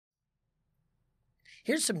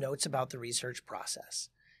Here's some notes about the research process.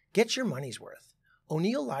 Get your money's worth.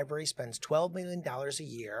 O'Neill Library spends $12 million a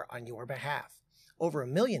year on your behalf, over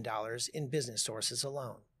 $1 million in business sources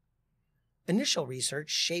alone. Initial research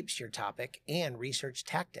shapes your topic and research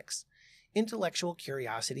tactics. Intellectual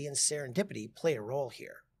curiosity and serendipity play a role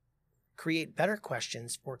here. Create better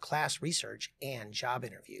questions for class research and job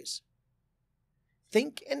interviews.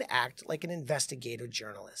 Think and act like an investigative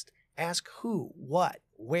journalist. Ask who, what,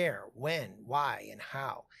 where, when, why, and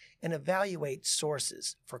how, and evaluate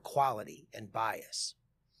sources for quality and bias.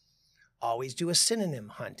 Always do a synonym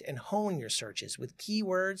hunt and hone your searches with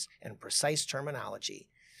keywords and precise terminology.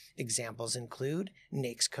 Examples include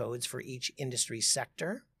NAICS codes for each industry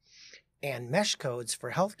sector, and mesh codes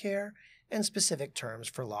for healthcare, and specific terms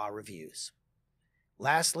for law reviews.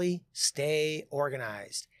 Lastly, stay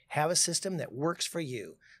organized. Have a system that works for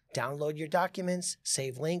you. Download your documents,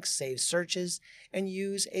 save links, save searches, and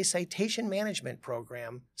use a citation management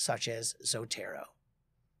program such as Zotero.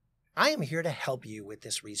 I am here to help you with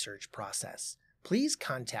this research process. Please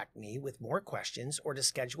contact me with more questions or to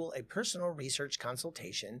schedule a personal research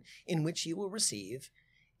consultation in which you will receive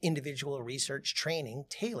individual research training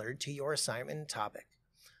tailored to your assignment and topic,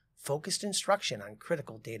 focused instruction on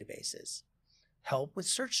critical databases, help with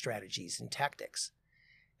search strategies and tactics,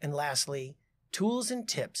 and lastly, tools and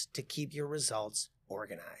tips to keep your results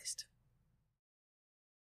organized.